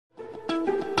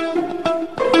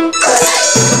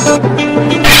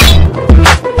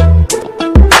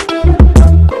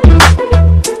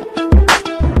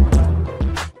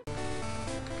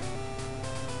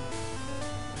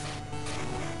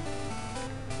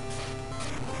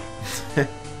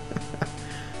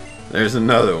There's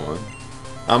another one.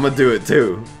 I'ma do it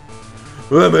too.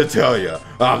 Let me tell you,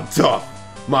 I'm tough.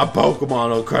 My Pokemon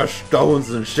will crush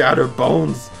stones and shatter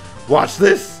bones. Watch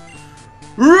this.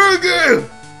 Riggy!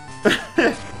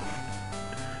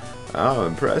 Oh,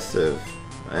 impressive.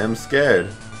 I am scared.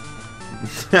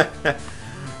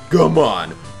 Come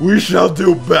on, we shall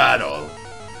do battle.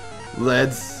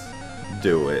 Let's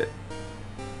do it.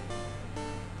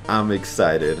 I'm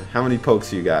excited. How many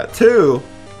pokes you got? 2?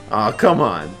 Aw, come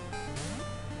on.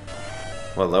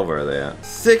 What level are they at?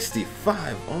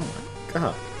 65. Oh my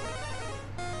god.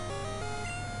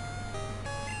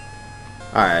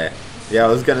 Alright. Yeah, I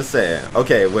was gonna say.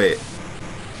 Okay, wait.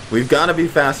 We've gotta be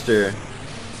faster.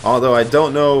 Although I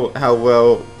don't know how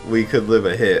well we could live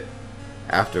a hit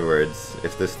afterwards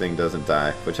if this thing doesn't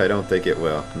die. Which I don't think it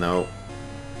will. No.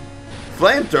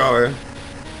 Flamethrower!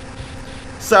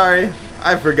 Sorry.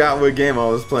 I forgot what game I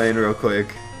was playing real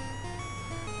quick.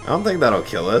 I don't think that'll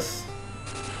kill us.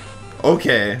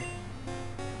 Okay.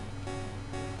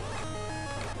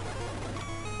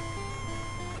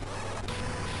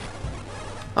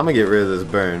 I'm gonna get rid of this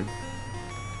burn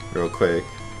real quick.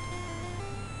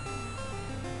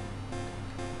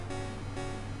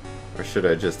 Or should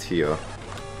I just heal?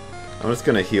 I'm just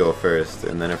gonna heal first,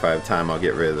 and then if I have time I'll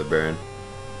get rid of the burn.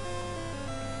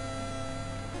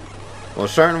 Well,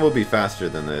 Sharn will be faster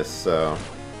than this, so...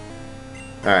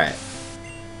 Alright.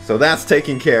 So that's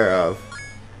taken care of.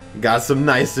 Got some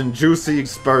nice and juicy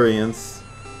experience.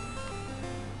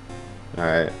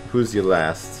 Alright, who's your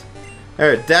last?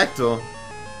 Aerodactyl?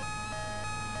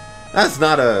 That's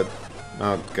not a...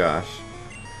 Oh gosh.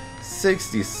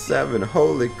 67,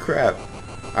 holy crap.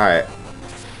 Alright.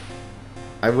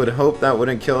 I would hope that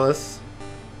wouldn't kill us.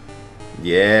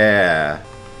 Yeah.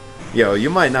 Yo, you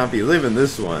might not be living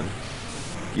this one.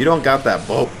 You don't got that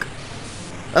bulk.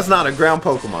 That's not a ground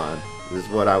Pokemon, is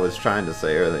what I was trying to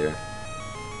say earlier.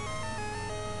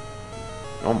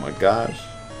 Oh my gosh.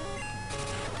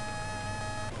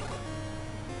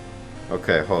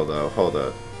 Okay, hold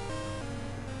up.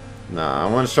 Nah, I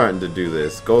want Sharn to do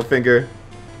this. Goldfinger,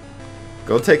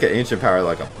 go take an ancient power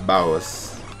like a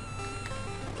boss.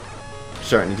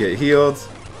 Sharn, get healed.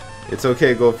 It's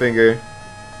okay, Goldfinger.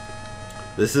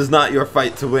 This is not your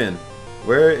fight to win.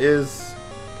 Where is...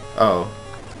 Oh,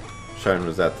 Sharn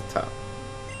was at the top.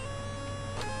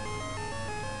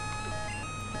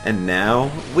 And now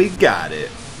we got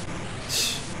it.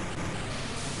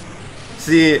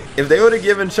 See, if they would have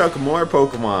given Chuck more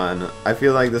Pokemon, I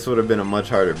feel like this would have been a much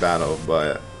harder battle,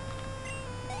 but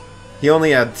he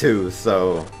only had 2,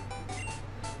 so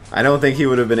I don't think he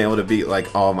would have been able to beat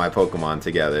like all my Pokemon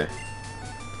together.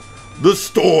 The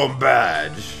Storm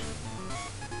Badge!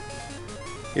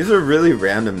 These are really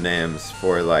random names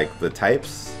for like the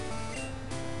types.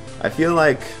 I feel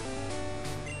like...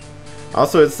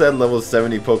 Also it said level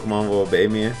 70 Pokemon will obey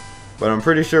me, but I'm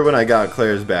pretty sure when I got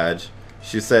Claire's badge,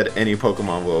 she said any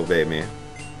Pokemon will obey me.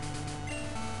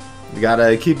 You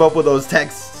gotta keep up with those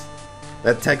texts.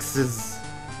 That text is...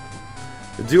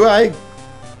 I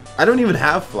don't even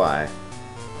have Fly.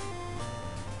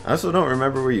 I also don't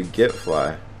remember where you get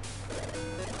Fly.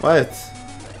 What?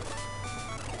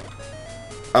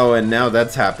 Oh, and now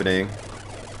that's happening.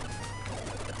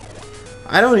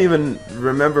 I don't even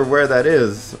remember where that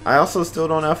is. I also still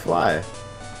don't have Fly.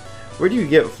 Where do you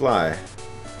get Fly?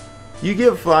 You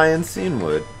get Fly in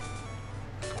Scenewood.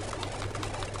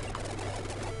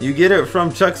 You get it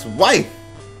from Chuck's wife.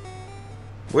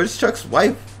 Where's Chuck's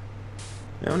wife?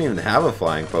 I don't even have a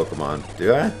flying Pokemon,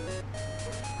 do I?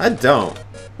 I don't.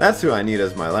 That's who I need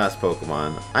as my last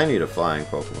Pokemon. I need a flying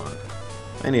Pokemon.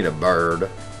 I need a bird.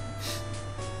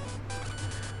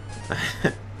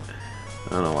 I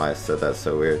don't know why I said that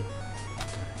so weird.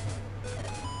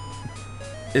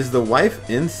 Is the wife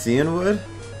in Cianwood?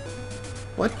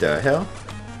 What the hell?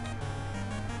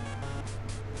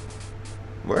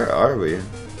 Where are we?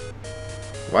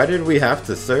 Why did we have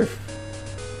to surf?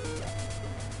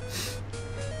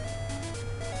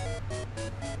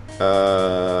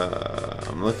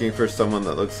 I'm looking for someone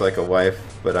that looks like a wife,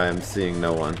 but I am seeing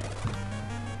no one.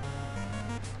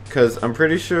 Because I'm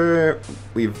pretty sure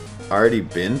we've already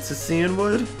been to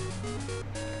Cianwood.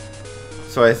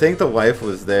 So I think the wife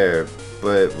was there,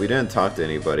 but we didn't talk to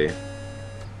anybody.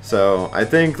 So I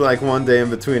think like one day in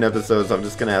between episodes I'm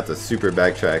just gonna have to super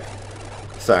backtrack.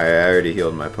 Sorry, I already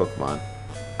healed my Pokemon.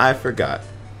 I forgot.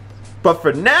 But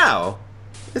for now,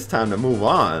 it's time to move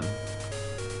on.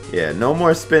 Yeah, no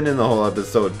more spending the whole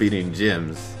episode beating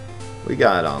gyms. We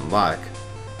got it on lock.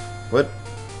 What?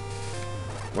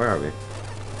 Where are we?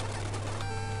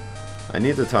 I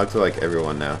need to talk to like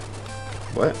everyone now.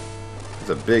 What?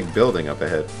 There's a big building up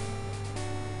ahead.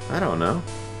 I don't know.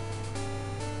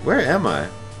 Where am I?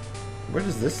 Where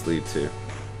does this lead to?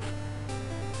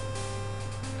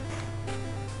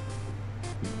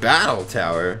 Battle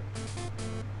Tower?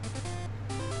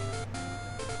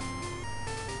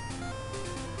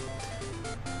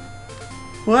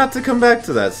 We'll have to come back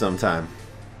to that sometime.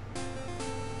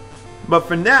 But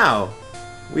for now,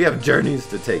 we have journeys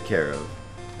to take care of.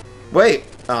 Wait!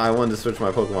 Oh, I wanted to switch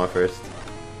my Pokemon first.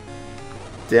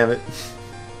 Damn it.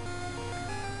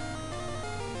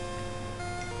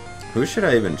 Who should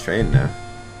I even train now?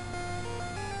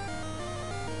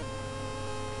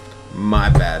 My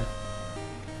bad.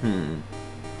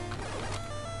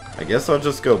 I guess I'll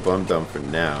just go Bum Dum for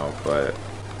now, but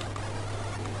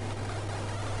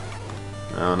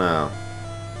I don't know.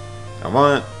 I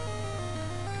want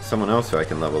someone else who I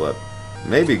can level up.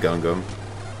 Maybe Gungam.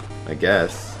 I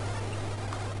guess.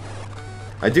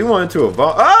 I do want it to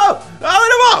evolve. Oh!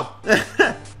 Oh, it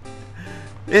evolved!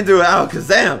 Into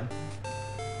Alakazam!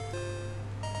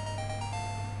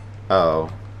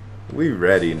 Oh. We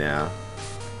ready now.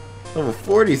 Level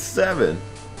 47.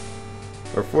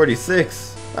 Or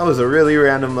 46. That was a really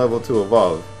random level to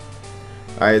evolve.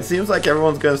 Alright, it seems like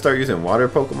everyone's gonna start using water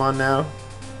Pokemon now.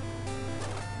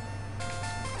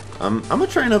 I'm gonna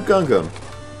train up Gungam.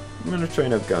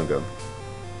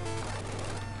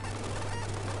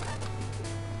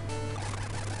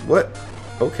 What?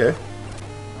 Okay.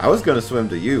 I was gonna swim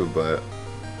to you, but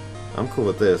I'm cool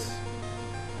with this.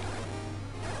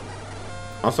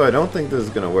 Also, I don't think this is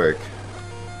gonna work.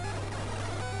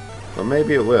 But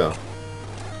maybe it will.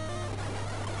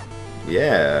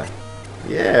 Yeah.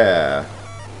 Yeah.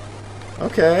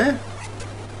 Okay.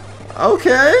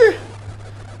 Okay.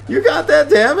 You got that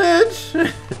damage?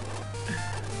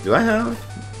 Do I have...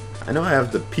 I know I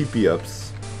have the PP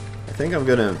ups. I think I'm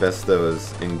gonna invest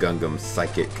those in Gungam's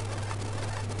Psychic.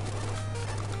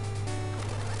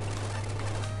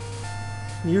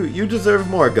 You deserve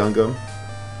more, Gungam.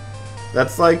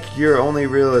 That's like your only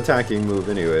real attacking move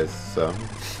anyways, so...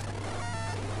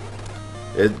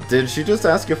 Did she just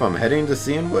ask if I'm heading to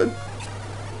Cianwood?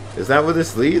 Is that where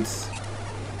this leads?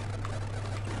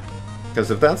 Because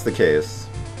if that's the case,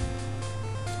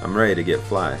 I'm ready to get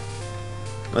fly.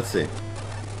 Let's see.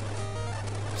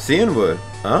 Cianwood.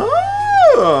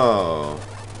 Oh!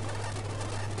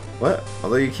 What?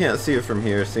 Although you can't see it from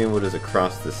here, Cianwood is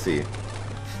across the sea.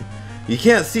 You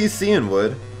can't see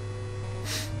Cianwood.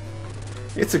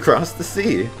 It's across the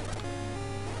sea.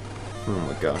 Oh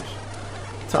my gosh.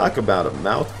 Talk about a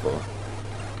mouthful.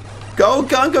 Go,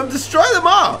 Gungam! Destroy them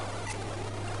all!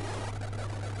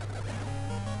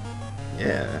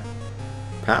 Yeah.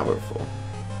 Powerful.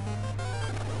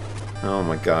 Oh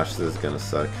my gosh, this is gonna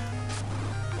suck.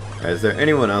 Alright, is there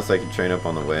anyone else I can train up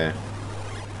on the way?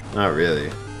 Not really.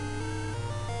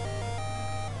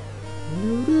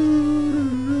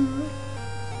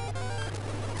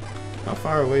 How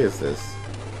far away is this?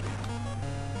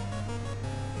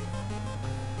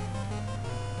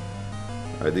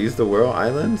 Are these the Whirl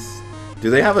Islands?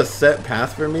 Do they have a set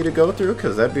path for me to go through?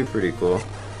 Because that'd be pretty cool.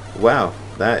 Wow,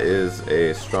 that is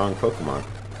a strong Pokemon.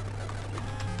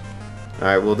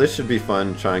 Alright, well this should be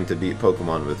fun trying to beat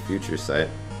Pokemon with Future Sight.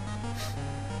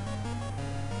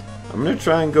 I'm gonna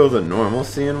try and go the normal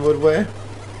Cianwood way.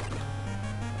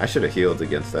 I should have healed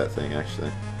against that thing,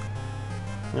 actually.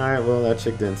 Alright, well that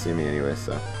chick didn't see me anyway,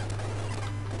 so...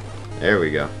 There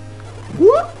we go.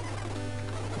 Whoop!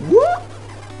 Whoop!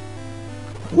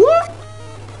 Whoop!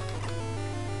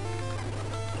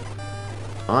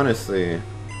 Honestly,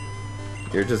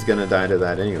 you're just gonna die to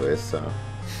that anyway, so...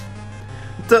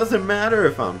 Doesn't matter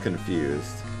if I'm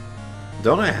confused.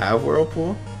 Don't I have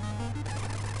Whirlpool?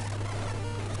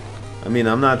 I mean,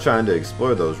 I'm not trying to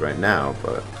explore those right now,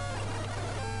 but...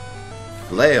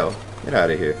 Flail! Get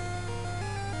out of here.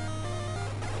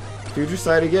 Future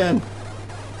Sight again!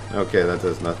 Okay, that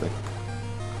does nothing.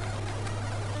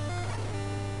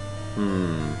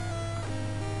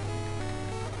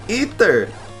 Ether!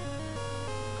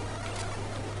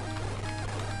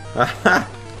 Haha!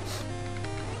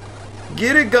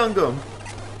 Get it, Gungam!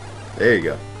 There you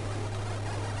go.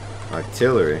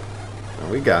 Artillery.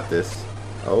 Oh, we got this.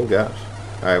 Oh gosh.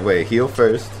 Alright, wait. Heal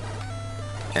first.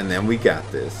 And then we got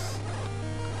this.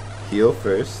 Heal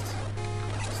first.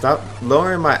 Stop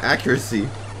lowering my accuracy.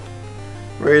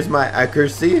 Where's my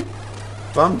accuracy?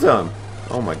 Bum Dum.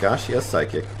 Oh my gosh, he has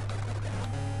Psychic.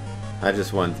 I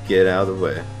just wanted to get out of the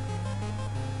way.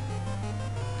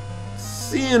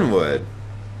 Cianwood.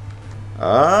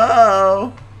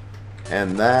 Oh!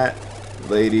 And that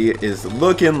lady is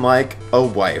looking like a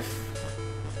wife.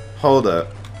 Hold up.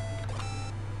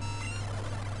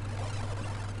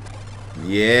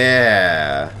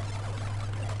 Yeah.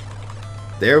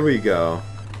 There we go.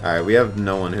 Alright, we have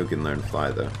no one who can learn fly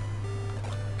though.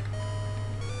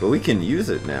 But we can use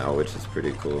it now, which is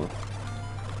pretty cool.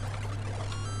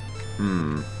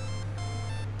 I'm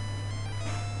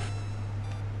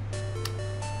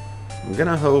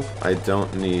gonna hope I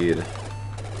don't need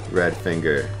Red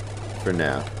Finger for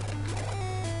now.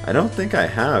 I don't think I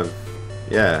have.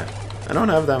 Yeah, I don't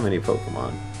have that many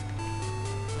Pokemon.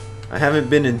 I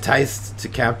haven't been enticed to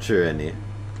capture any.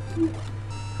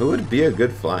 Who would be a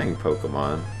good flying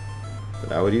Pokemon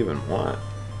that I would even want?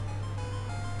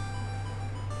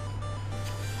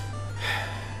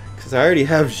 Because I already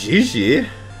have Gigi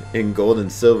in Gold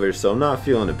and Silver, so I'm not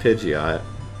feeling a Pidgeot.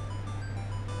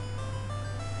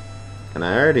 And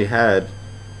I already had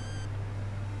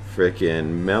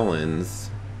frickin' Melons,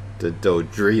 the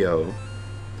Dodrio.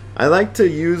 I like to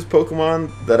use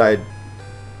Pokemon that I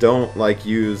don't like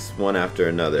use one after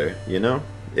another, you know?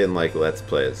 In like Let's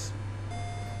Plays.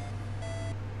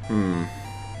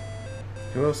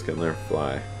 Who else can learn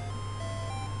fly?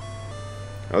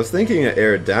 I was thinking an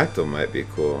Aerodactyl might be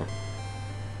cool.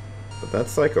 But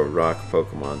that's like a rock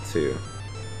Pokemon too.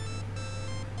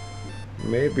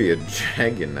 Maybe a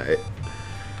Dragonite.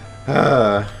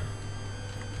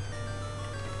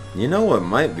 You know what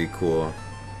might be cool?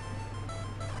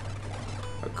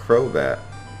 A Crobat.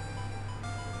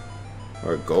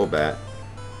 Or a Golbat.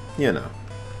 You know.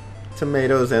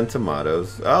 Tomatoes and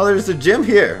tomatoes. Oh, there's a gym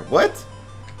here. What?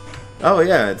 Oh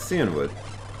yeah, it's Cianwood.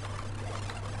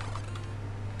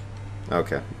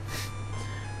 Okay.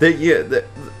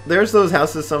 There's those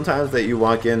houses sometimes that you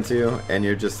walk into and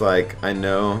you're just like, I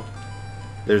know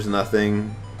there's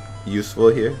nothing useful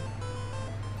here.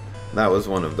 That was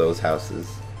one of those houses.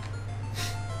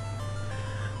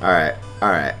 Alright,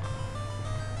 alright.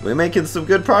 We're making some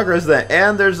good progress then.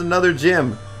 And there's another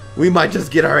gym. We might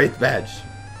just get our 8th badge.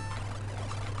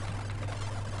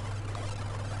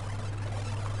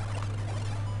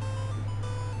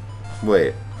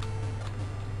 Wait.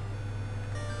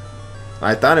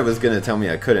 I thought it was going to tell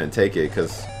me I couldn't take it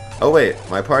because... Oh wait,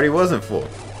 my party wasn't full.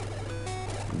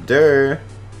 Durr.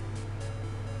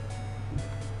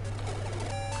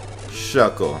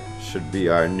 Shuckle should be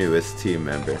our newest team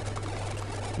member.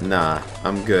 Nah,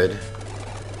 I'm good.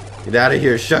 Get out of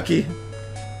here, Shucky.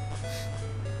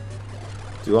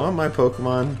 Do all my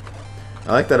Pokemon...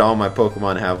 I like that all my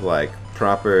Pokemon have like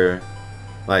proper...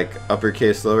 like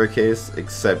uppercase, lowercase,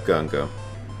 except Gungo.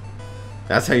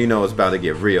 That's how you know it's about to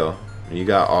get real. When you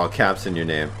got all caps in your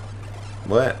name.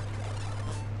 What?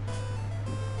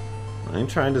 I ain't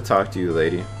trying to talk to you,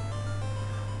 lady.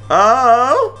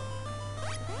 Oh!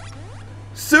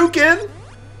 Sukin!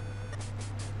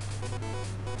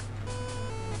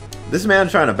 This man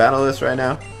trying to battle us right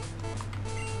now?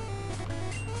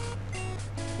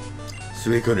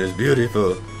 Suicune is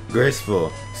beautiful,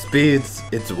 graceful, speeds,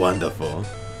 it's wonderful.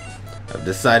 I've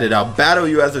decided I'll battle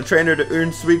you as a trainer to earn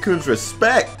Suicune's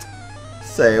respect.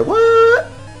 Say what?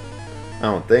 I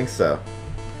don't think so.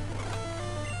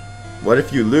 What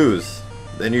if you lose?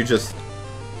 Then you just...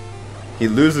 He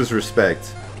loses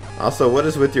respect. Also, what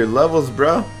is with your levels,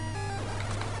 bro?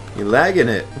 You lagging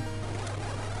it.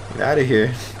 Get out of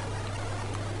here.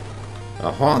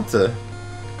 A Haunter.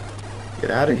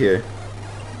 Get out of here.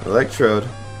 Electrode.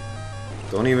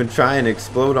 Don't even try and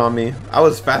explode on me. I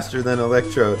was faster than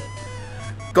Electrode.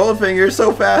 Goldfinger,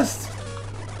 so fast.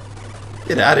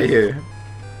 Get out of here.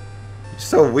 You're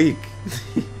so weak.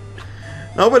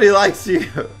 Nobody likes you.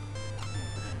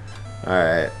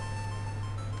 Alright.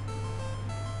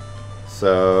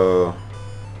 So...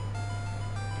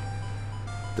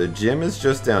 the gym is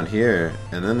just down here,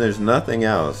 and then there's nothing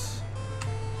else.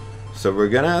 So we're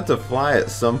gonna have to fly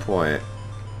at some point,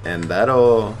 and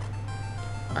that'll...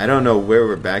 I don't know where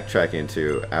we're backtracking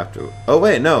to after... Oh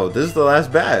wait, no, this is the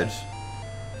last badge.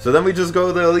 So then we just go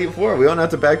to the Elite Four. We don't have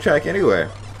to backtrack anywhere.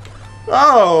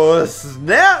 Oh,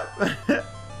 snap!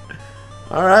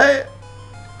 Alright.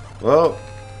 Well,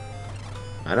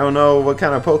 I don't know what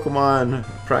kind of Pokemon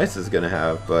Price is gonna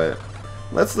have, but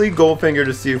let's leave Goldfinger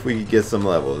to see if we can get some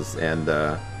levels, and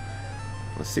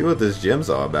let's see what this gym's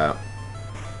all about.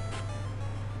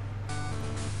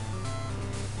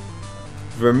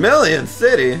 Vermilion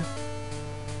City?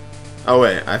 Oh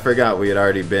wait, I forgot we had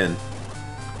already been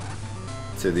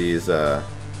to these, to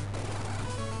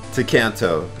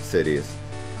Kanto cities.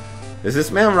 Is this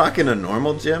man rocking a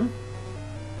normal gym?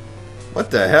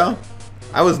 What the hell?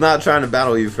 I was not trying to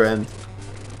battle you, friend.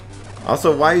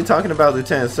 Also, why are you talking about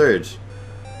Lieutenant Surge?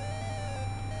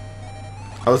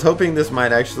 I was hoping this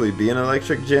might actually be an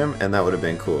electric gym, and that would have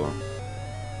been cool.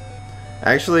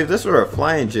 Actually, if this were a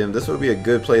flying gym, this would be a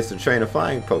good place to train a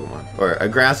flying Pokemon. Or a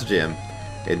grass gym.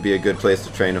 it'd be a good place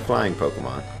to train a flying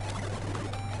Pokemon.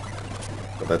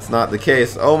 But that's not the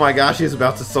case. Oh my gosh, he's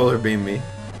about to solar beam me.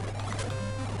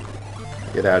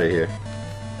 Get out of here.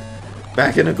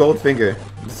 Back into Goldfinger.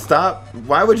 Stop.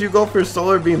 Why would you go for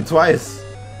solar beam twice?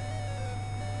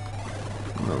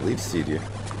 I'm gonna leech seed you.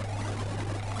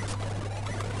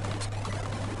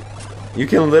 You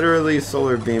can literally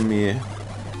solar beam me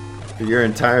for your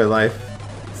entire life.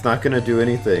 It's not gonna do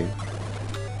anything.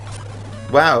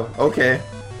 Wow, okay.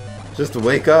 Just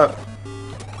wake up.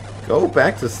 Go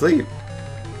back to sleep.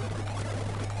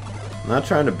 I'm not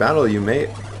trying to battle you, mate.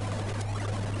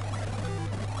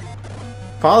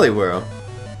 Poliwhirl.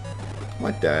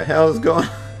 What the hell is going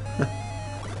on?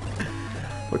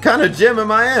 What kind of gym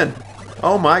am I in?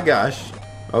 Oh my gosh.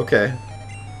 Okay.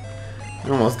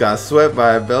 You almost got swept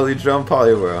by a belly drum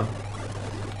Poliwhirl.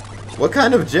 What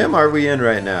kind of gym are we in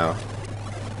right now?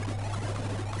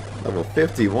 Level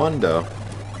 51 though.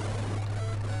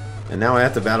 And now I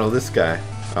have to battle this guy.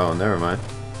 Oh, never mind.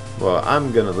 Well,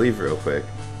 I'm gonna leave real quick.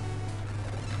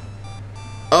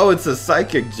 Oh, it's a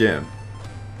psychic gym.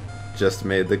 Just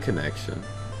made the connection.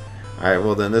 Alright,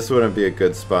 well then this wouldn't be a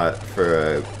good spot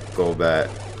for a Golbat,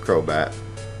 Crobat.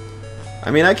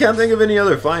 I mean, I can't think of any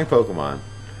other flying Pokemon.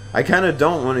 I kind of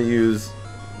don't want to use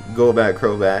Golbat,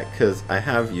 Crobat because I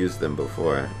have used them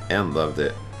before and loved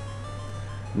it.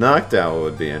 Noctowl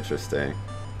would be interesting.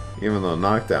 Even though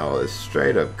Noctowl is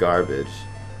straight up garbage.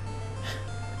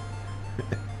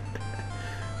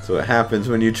 That's what happens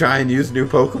when you try and use new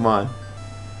Pokemon.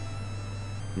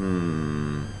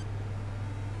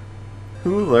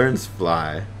 Who learns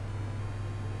fly?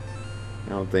 I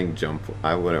don't think jump.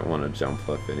 I wouldn't want to jump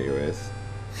up anyways.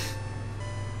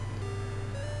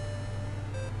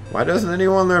 Why doesn't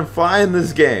anyone learn fly in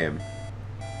this game?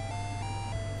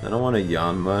 I don't want a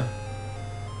Yanma.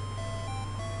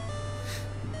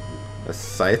 A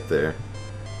Scyther.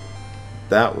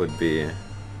 That would be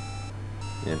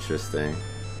interesting.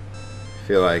 I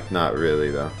feel like not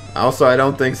really though. Also, I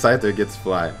don't think Scyther gets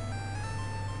fly.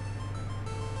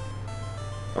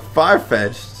 A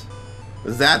Farfetch'd?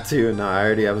 Is that too? No, I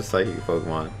already have a Psychic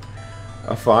Pokemon.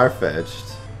 A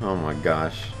Farfetch'd. Oh my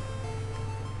gosh.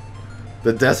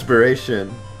 The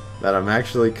desperation that I'm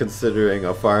actually considering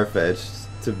a Farfetch'd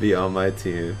to be on my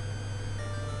team.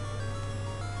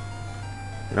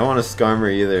 I don't want a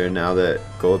Skarmory either now that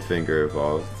Goldfinger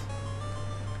evolved.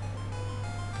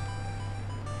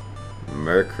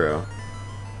 Murkrow.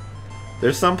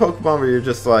 There's some Pokemon where you're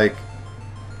just like,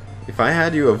 if I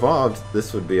had you evolved,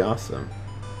 this would be awesome.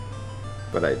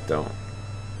 But I don't.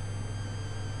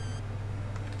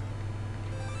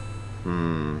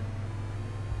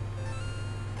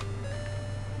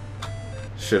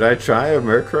 Should I try a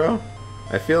Murkrow?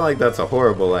 I feel like that's a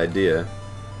horrible idea.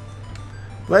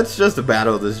 Let's just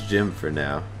battle this gym for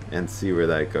now and see where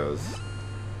that goes.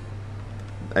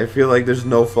 I feel like there's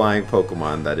no flying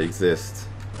Pokemon that exist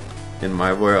in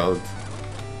my world.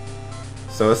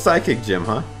 So a Psychic gym,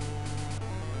 huh?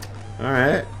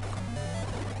 Alright.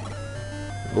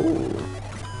 Ooh.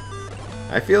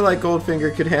 I feel like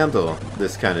Goldfinger could handle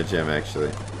this kind of gym,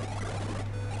 actually.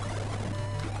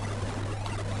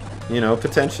 You know,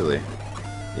 potentially.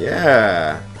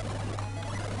 Yeah.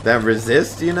 That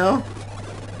resist, you know?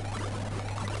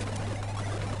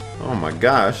 Oh my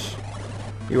gosh.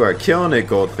 You are killing it,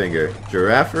 Goldfinger.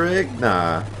 Girafarig?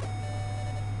 Nah.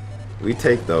 We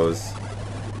take those.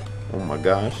 Oh my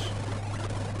gosh.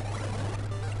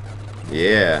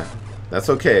 Yeah. That's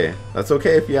okay. That's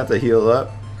okay if you have to heal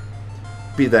up.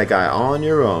 Beat that guy on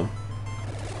your own.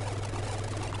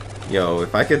 Yo,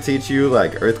 if I could teach you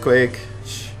like Earthquake,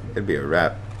 it'd be a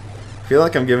wrap. I feel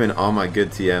like I'm giving all my good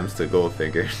TMs to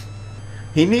Goldfinger.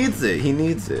 He needs it. He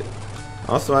needs it.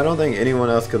 Also, I don't think anyone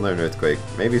else can learn Earthquake.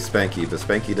 Maybe Spanky, but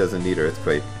Spanky doesn't need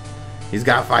Earthquake. He's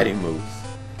got fighting moves.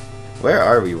 Where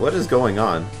are we? What is going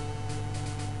on?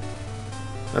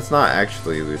 That's not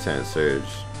actually Lieutenant Surge.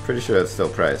 Pretty sure that's still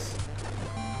Price.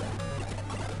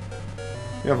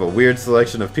 You have a weird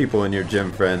selection of people in your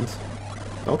gym, friend.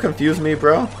 Don't confuse me,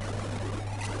 bro.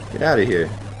 Get out of here.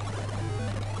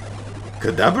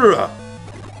 Kadabra!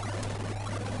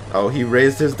 Oh, he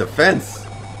raised his defense.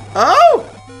 Oh!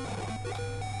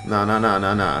 Nah, nah, nah,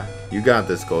 nah, nah. You got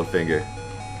this, Goldfinger.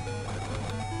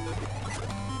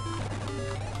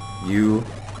 You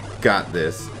got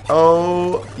this.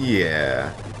 Oh,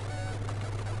 yeah.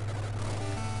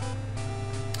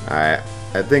 Alright,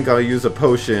 I think I'll use a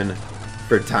potion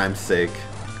for time's sake.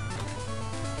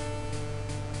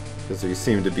 Because we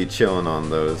seem to be chilling on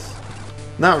those.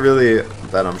 Not really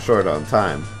that I'm short on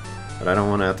time, but I don't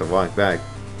want to have to walk back.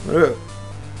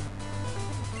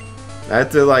 I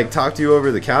have to like talk to you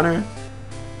over the counter?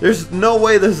 There's no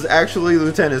way this is actually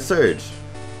Lieutenant Surge.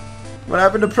 What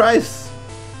happened to Price?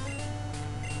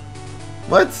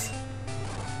 What?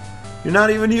 You're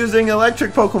not even using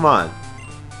electric Pokemon.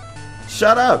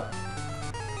 Shut up.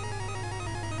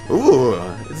 Ooh,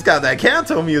 it's got that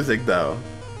Kanto music though.